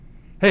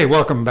Hey,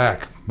 welcome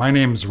back. My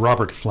name's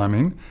Robert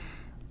Fleming.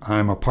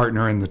 I'm a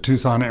partner in the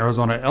Tucson,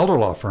 Arizona elder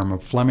law firm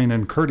of Fleming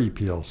and Curdy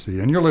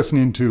PLC, and you're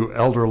listening to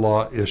Elder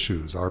Law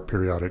Issues, our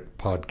periodic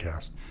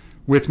podcast.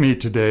 With me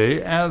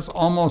today, as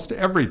almost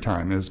every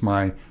time, is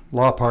my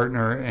law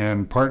partner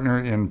and partner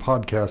in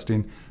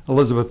podcasting,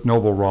 Elizabeth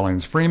Noble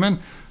Rawlings Freeman.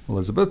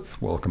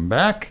 Elizabeth, welcome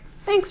back.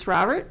 Thanks,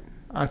 Robert.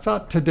 I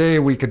thought today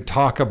we could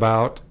talk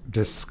about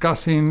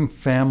discussing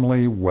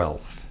family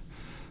wealth.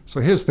 So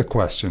here's the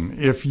question.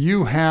 If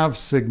you have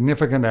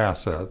significant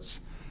assets,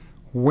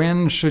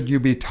 when should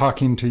you be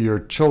talking to your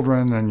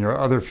children and your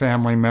other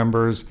family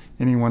members,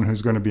 anyone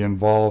who's going to be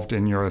involved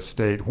in your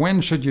estate?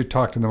 When should you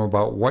talk to them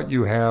about what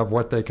you have,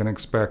 what they can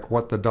expect,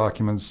 what the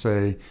documents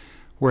say,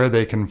 where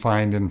they can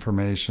find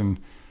information?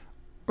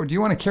 Or do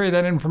you want to carry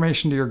that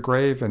information to your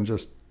grave and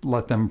just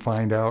let them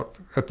find out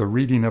at the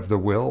reading of the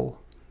will?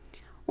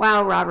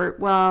 Wow, Robert.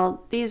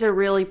 Well, these are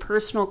really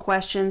personal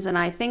questions, and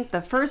I think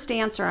the first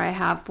answer I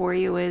have for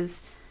you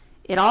is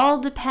it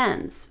all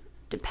depends.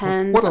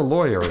 Depends. What a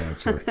lawyer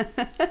answer.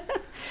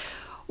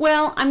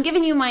 Well, I'm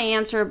giving you my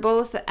answer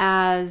both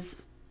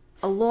as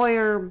a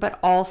lawyer, but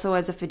also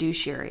as a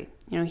fiduciary.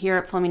 Here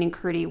at Fleming and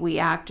Curdy, we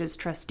act as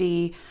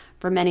trustee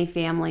for many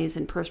families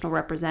and personal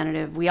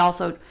representative. We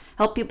also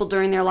help people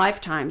during their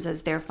lifetimes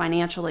as their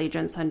financial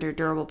agents under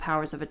durable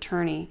powers of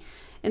attorney.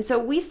 And so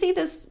we see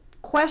this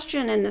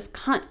question and this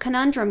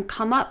conundrum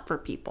come up for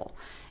people.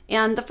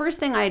 And the first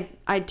thing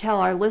I'd tell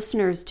our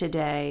listeners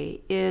today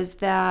is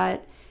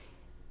that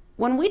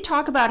when we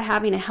talk about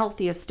having a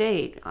healthy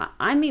estate,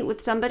 I meet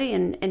with somebody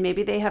and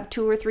maybe they have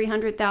 $200,000 or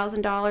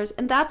 $300,000,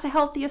 and that's a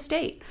healthy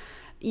estate.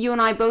 You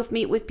and I both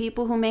meet with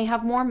people who may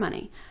have more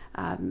money.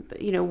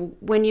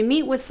 When you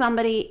meet with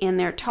somebody and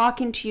they're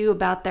talking to you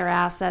about their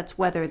assets,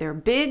 whether they're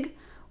big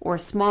or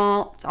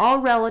small, it's all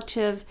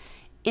relative,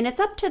 and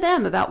it's up to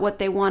them about what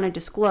they want to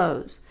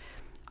disclose.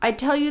 I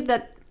tell you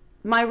that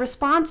my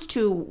response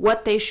to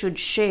what they should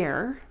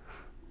share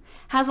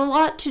has a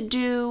lot to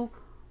do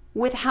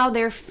with how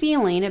they're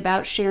feeling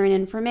about sharing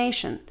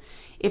information.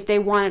 If they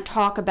want to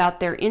talk about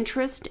their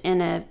interest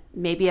in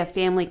maybe a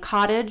family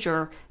cottage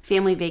or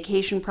family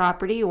vacation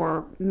property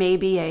or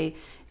maybe a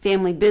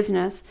family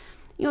business,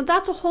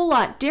 that's a whole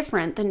lot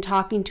different than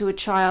talking to a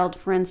child,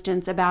 for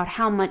instance, about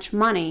how much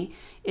money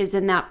is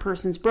in that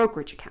person's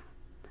brokerage account.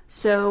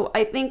 So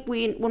I think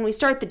when we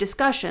start the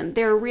discussion,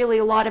 there are really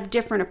a lot of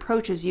different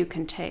approaches you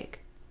can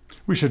take.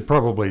 We should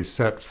probably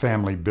set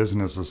family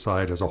business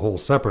aside as a whole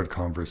separate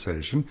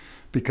conversation,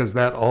 because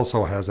that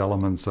also has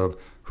elements of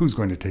who's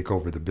going to take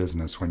over the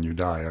business when you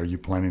die. Are you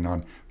planning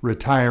on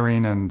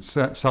retiring and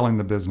selling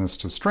the business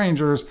to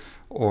strangers,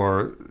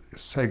 or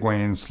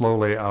segueing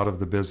slowly out of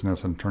the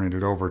business and turning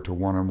it over to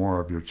one or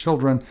more of your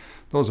children?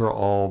 Those are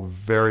all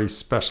very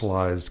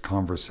specialized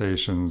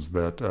conversations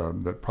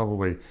that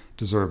probably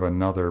deserve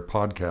another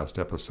podcast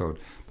episode.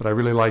 But I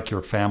really like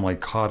your family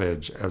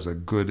cottage as a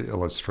good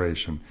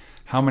illustration.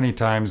 How many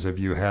times have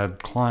you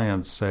had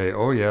clients say,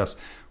 oh yes,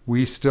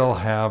 we still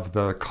have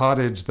the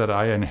cottage that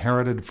I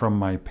inherited from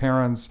my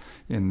parents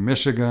in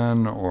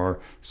Michigan or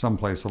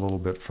someplace a little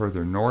bit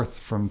further north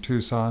from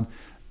Tucson,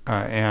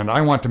 and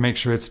I want to make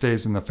sure it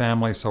stays in the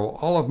family so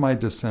all of my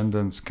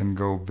descendants can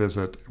go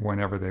visit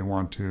whenever they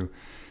want to.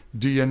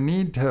 Do you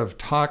need to have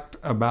talked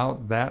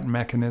about that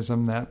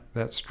mechanism,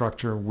 that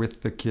structure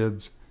with the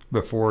kids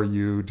before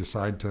you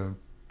decide to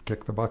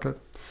kick the bucket?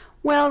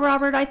 Well,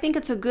 Robert, I think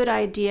it's a good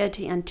idea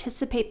to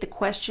anticipate the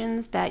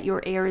questions that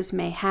your heirs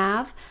may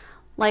have,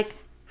 like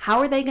how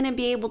are they going to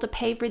be able to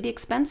pay for the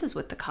expenses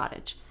with the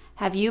cottage?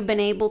 Have you been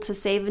able to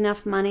save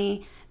enough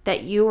money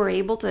that you are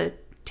able to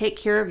take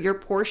care of your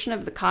portion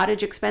of the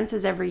cottage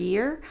expenses every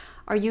year?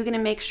 Are you going to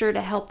make sure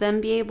to help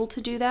them be able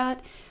to do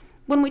that?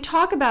 When we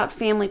talk about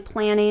family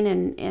planning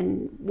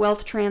and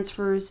wealth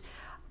transfers,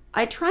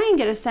 I try and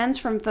get a sense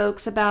from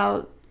folks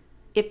about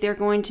if they're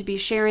going to be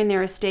sharing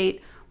their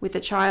estate with a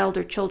child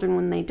or children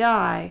when they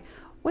die,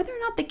 whether or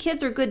not the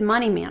kids are good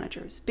money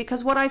managers.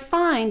 Because what I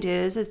find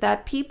is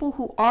that people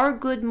who are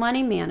good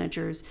money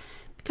managers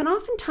can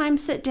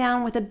oftentimes sit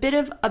down with a bit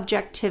of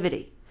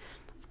objectivity.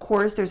 Of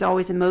course, there's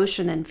always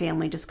emotion in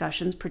family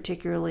discussions,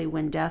 particularly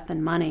when death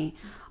and money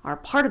are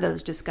part of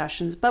those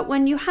discussions. But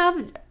when you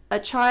have a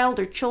child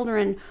or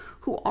children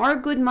who are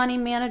good money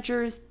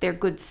managers, they're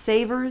good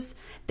savers,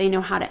 they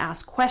know how to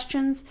ask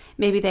questions,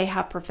 maybe they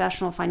have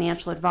professional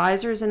financial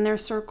advisors in their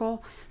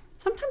circle,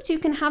 sometimes you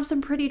can have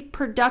some pretty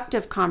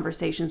productive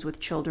conversations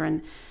with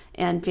children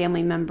and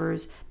family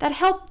members that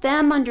help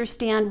them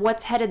understand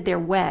what's headed their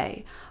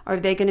way. Are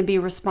they going to be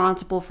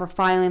responsible for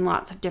filing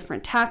lots of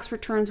different tax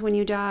returns when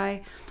you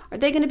die? Are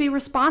they going to be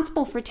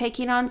responsible for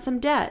taking on some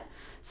debt?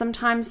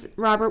 Sometimes,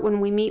 Robert, when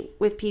we meet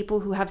with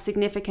people who have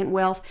significant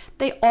wealth,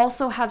 they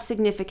also have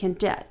significant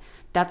debt.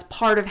 That's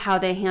part of how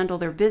they handle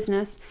their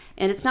business,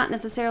 and it's not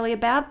necessarily a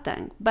bad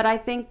thing. But I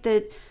think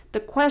that the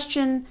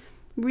question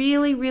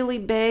really, really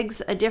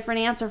begs a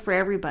different answer for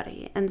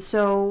everybody. And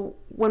so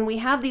when we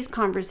have these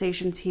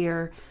conversations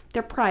here,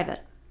 they're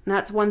private. And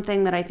that's one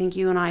thing that I think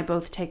you and I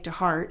both take to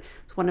heart.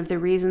 It's one of the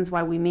reasons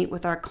why we meet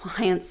with our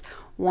clients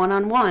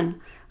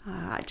one-on-one.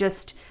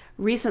 Just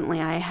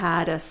recently I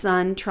had a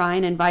son try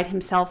and invite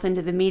himself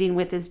into the meeting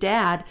with his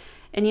dad.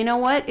 And you know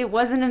what? It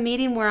wasn't a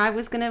meeting where I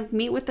was going to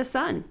meet with the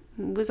son.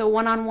 It was a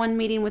one-on-one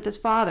meeting with his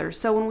father.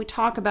 So when we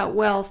talk about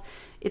wealth,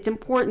 it's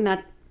important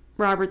that,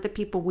 Robert, the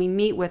people we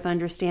meet with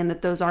understand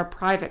that those are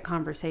private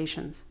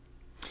conversations.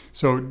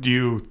 So do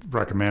you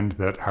recommend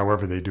that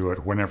however they do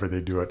it, whenever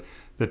they do it,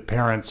 that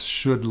parents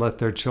should let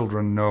their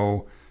children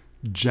know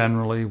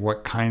generally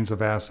what kinds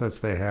of assets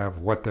they have,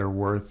 what they're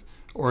worth,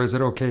 or is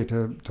it okay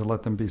to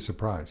let them be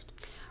surprised?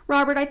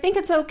 Robert, I think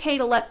it's okay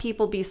to let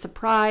people be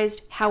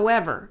surprised.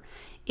 However,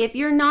 if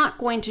you're not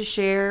going to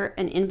share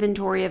an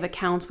inventory of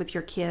accounts with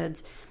your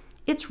kids,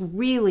 it's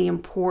really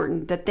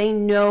important that they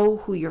know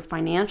who your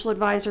financial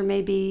advisor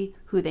may be,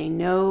 who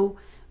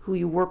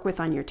you work with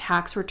on your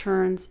tax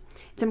returns.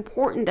 It's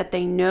important that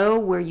they know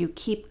where you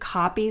keep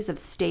copies of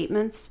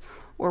statements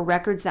or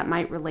records that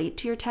might relate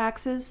to your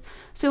taxes.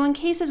 So in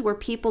cases where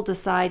people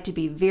decide to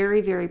be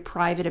very, very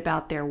private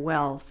about their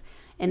wealth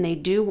and they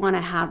do want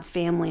to have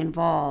family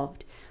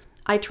involved,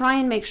 I try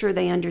and make sure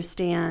they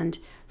understand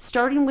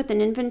starting with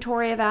an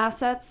inventory of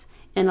assets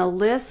and a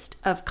list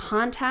of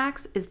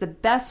contacts is the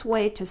best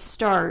way to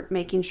start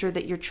making sure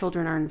that your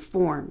children are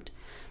informed.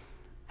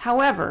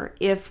 However,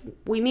 if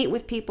we meet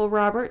with people,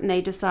 Robert, and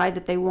they decide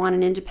that they want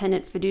an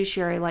independent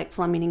fiduciary like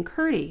Fleming and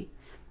Curti,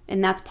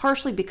 and that's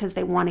partially because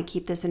they want to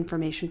keep this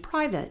information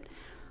private,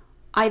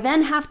 I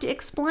then have to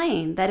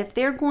explain that if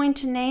they're going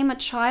to name a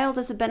child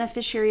as a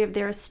beneficiary of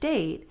their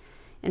estate,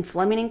 and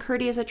Fleming and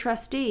Curti as a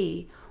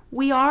trustee,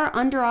 we are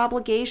under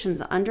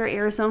obligations under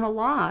Arizona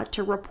law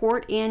to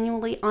report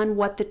annually on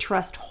what the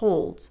trust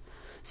holds.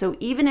 So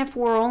even if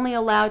we're only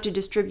allowed to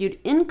distribute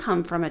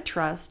income from a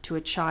trust to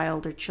a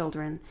child or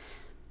children,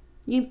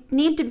 you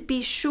need to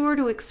be sure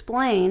to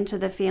explain to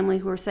the family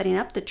who are setting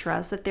up the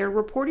trust that there are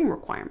reporting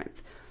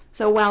requirements.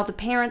 So while the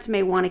parents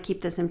may want to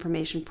keep this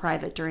information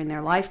private during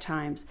their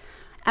lifetimes,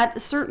 at a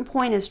certain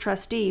point as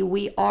trustee,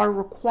 we are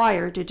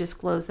required to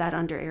disclose that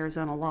under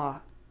Arizona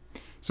law.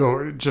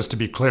 So just to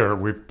be clear,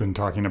 we've been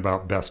talking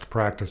about best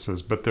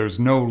practices, but there's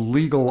no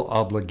legal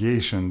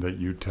obligation that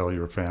you tell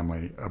your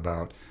family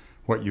about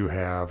what you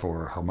have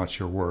or how much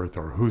you're worth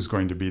or who's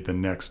going to be the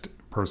next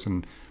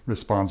person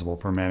responsible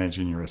for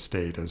managing your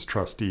estate as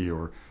trustee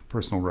or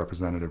personal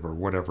representative or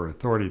whatever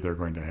authority they're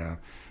going to have.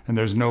 And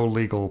there's no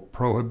legal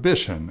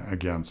prohibition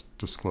against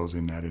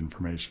disclosing that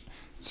information.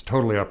 It's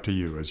totally up to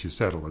you. As you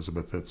said,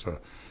 Elizabeth,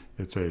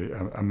 it's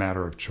a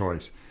matter of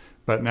choice.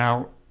 But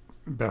now,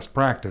 best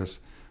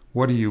practice,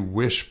 what do you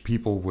wish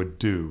people would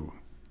do?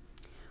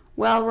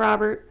 Well,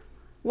 Robert,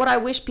 what I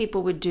wish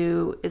people would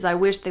do is I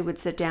wish they would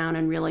sit down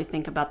and really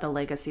think about the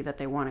legacy that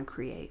they want to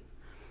create.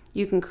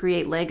 You can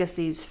create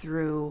legacies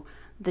through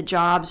the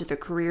jobs or the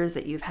careers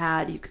that you've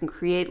had. You can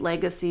create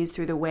legacies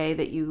through the way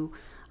that you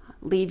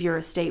leave your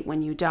estate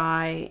when you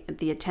die,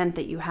 the intent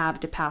that you have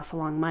to pass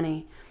along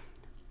money.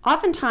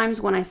 Oftentimes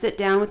when I sit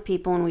down with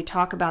people and we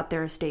talk about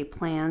their estate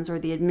plans or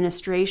the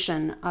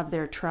administration of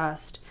their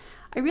trust,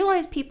 I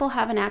realize people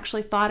haven't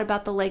actually thought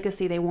about the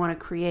legacy they want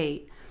to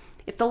create.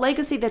 If the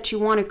legacy that you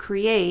want to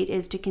create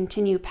is to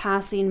continue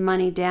passing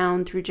money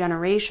down through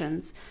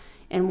generations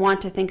and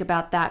want to think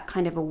about that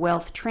kind of a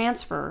wealth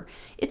transfer,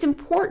 it's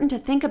important to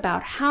think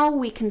about how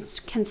we can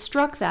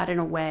construct that in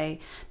a way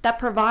that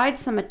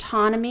provides some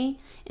autonomy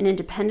and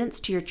independence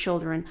to your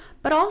children,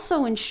 but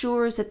also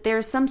ensures that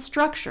there's some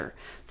structure,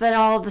 so that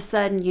all of a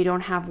sudden you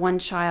don't have one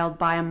child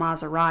buy a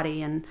Maserati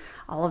and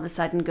all of a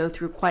sudden go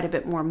through quite a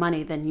bit more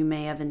money than you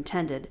may have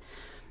intended.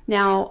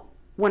 Now,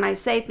 when I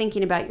say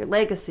thinking about your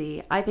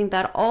legacy, I think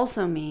that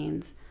also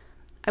means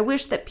I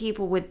wish that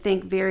people would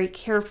think very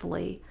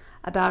carefully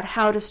about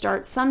how to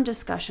start some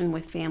discussion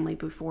with family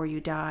before you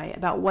die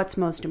about what's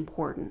most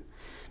important.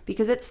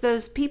 Because it's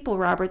those people,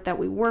 Robert, that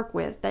we work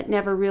with that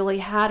never really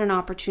had an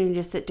opportunity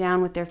to sit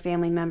down with their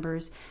family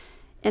members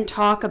and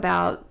talk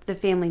about the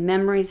family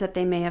memories that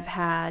they may have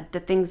had, the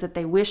things that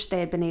they wish they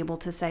had been able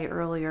to say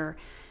earlier,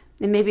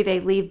 and maybe they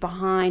leave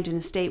behind an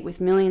estate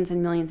with millions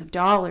and millions of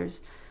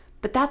dollars,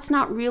 but that's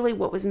not really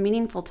what was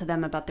meaningful to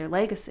them about their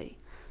legacy.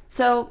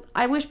 So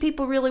I wish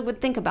people really would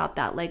think about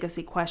that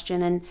legacy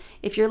question, and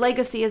if your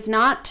legacy is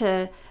not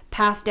to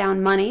pass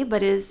down money,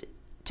 but is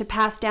to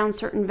pass down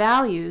certain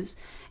values,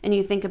 and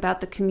you think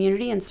about the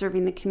community and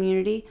serving the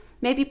community,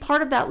 maybe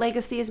part of that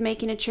legacy is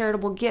making a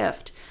charitable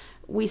gift.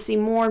 We see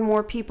more and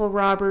more people,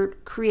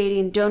 Robert,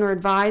 creating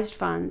donor-advised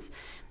funds.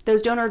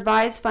 Those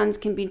donor-advised funds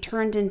can be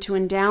turned into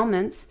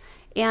endowments,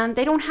 and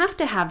they don't have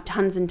to have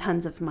tons and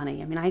tons of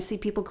money. I mean, I see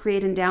people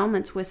create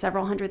endowments with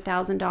several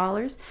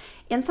 $100,000,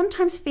 and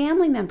sometimes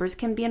family members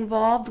can be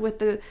involved with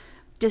the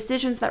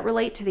decisions that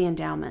relate to the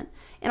endowment.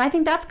 And I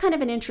think that's kind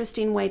of an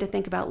interesting way to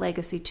think about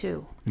legacy,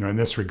 too. You know, in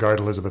this regard,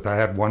 Elizabeth, I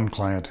had one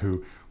client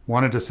who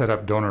wanted to set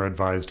up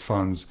donor-advised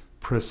funds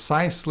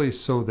precisely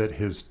so that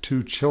his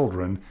 2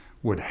 children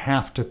would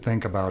have to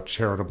think about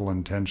charitable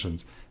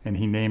intentions. And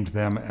he named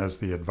them as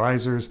the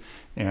advisors,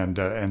 and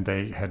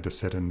they had to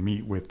sit and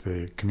meet with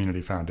the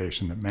community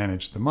foundation that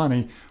managed the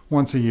money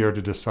once a year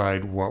to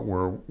decide what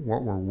were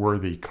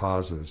worthy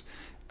causes.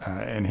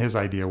 And his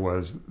idea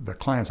was, the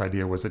client's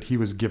idea was that he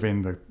was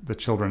giving the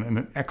children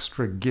an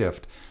extra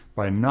gift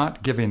by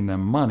not giving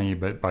them money,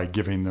 but by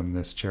giving them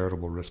this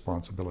charitable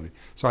responsibility.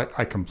 So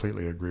I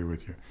completely agree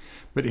with you.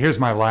 But here's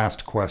my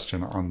last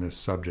question on this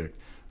subject,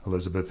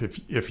 Elizabeth.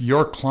 If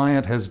your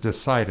client has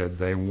decided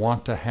they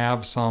want to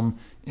have some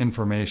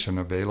information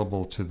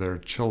available to their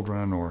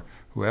children or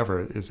whoever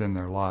is in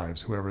their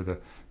lives, whoever the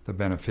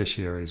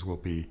beneficiaries will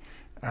be,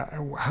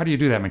 how do you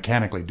do that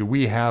mechanically? Do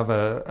we have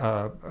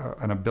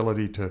an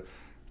ability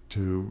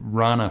to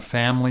run a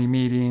family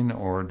meeting,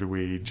 or do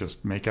we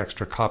just make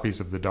extra copies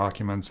of the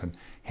documents and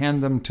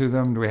hand them to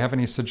them? Do we have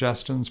any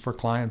suggestions for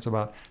clients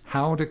about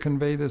how to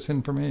convey this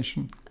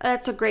information?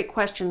 That's a great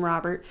question,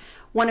 Robert.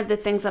 One of the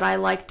things that I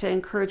like to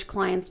encourage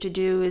clients to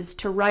do is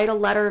to write a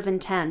letter of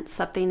intent,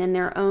 something in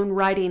their own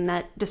writing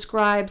that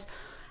describes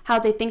how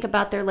they think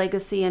about their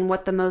legacy and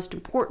what the most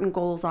important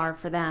goals are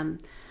for them.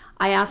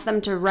 I ask them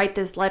to write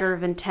this letter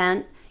of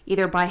intent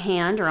either by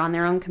hand or on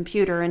their own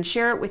computer and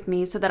share it with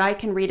me so that I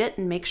can read it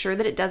and make sure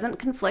that it doesn't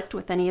conflict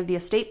with any of the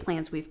estate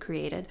plans we've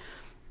created.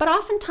 But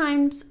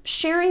oftentimes,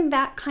 sharing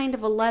that kind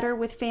of a letter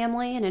with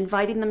family and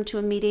inviting them to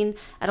a meeting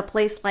at a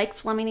place like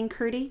Fleming and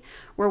Curti,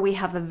 where we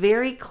have a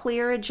very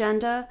clear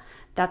agenda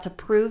that's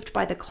approved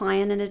by the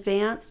client in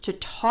advance to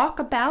talk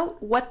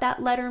about what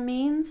that letter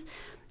means,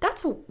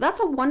 that's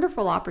a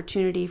wonderful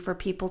opportunity for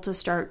people to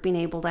start being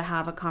able to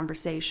have a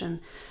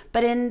conversation.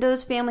 But in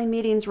those family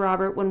meetings,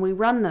 Robert, when we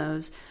run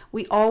those,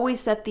 we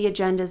always set the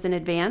agendas in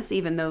advance,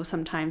 even though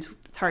sometimes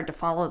it's hard to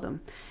follow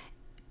them,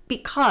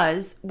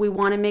 because we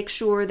want to make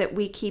sure that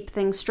we keep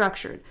things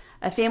structured.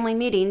 A family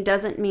meeting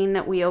doesn't mean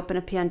that we open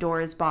a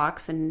Pandora's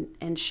box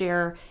and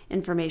share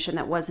information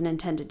that wasn't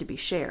intended to be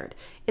shared.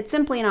 It's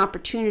simply an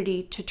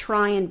opportunity to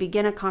try and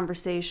begin a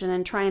conversation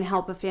and try and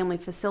help a family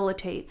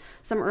facilitate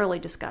some early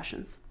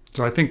discussions.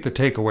 So I think the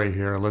takeaway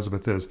here,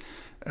 Elizabeth, is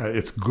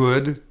it's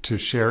good to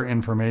share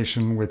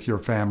information with your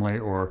family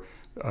or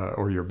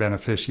your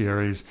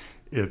beneficiaries.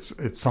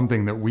 It's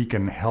something that we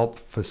can help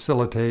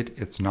facilitate.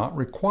 It's not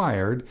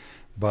required,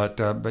 but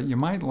you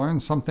might learn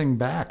something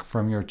back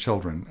from your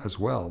children as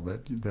well.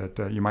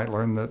 That you might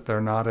learn that they're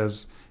not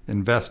as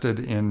invested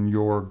in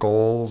your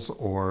goals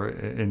or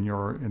in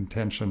your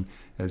intention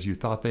as you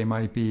thought they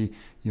might be.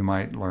 You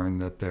might learn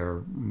that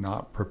they're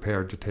not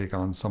prepared to take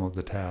on some of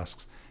the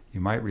tasks. You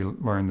might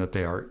learn that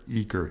they are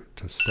eager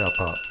to step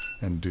up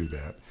and do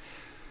that.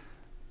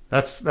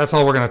 That's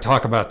all we're going to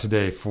talk about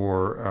today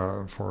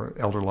for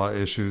elder law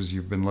issues.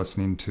 You've been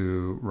listening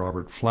to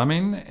Robert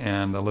Fleming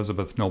and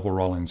Elizabeth Noble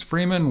Rawlings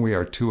Freeman. We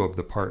are two of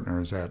the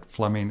partners at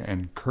Fleming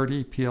and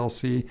Curti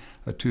PLC,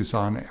 a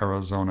Tucson,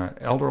 Arizona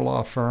elder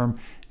law firm,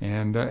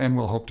 and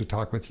we'll hope to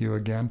talk with you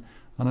again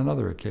on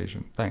another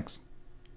occasion. Thanks.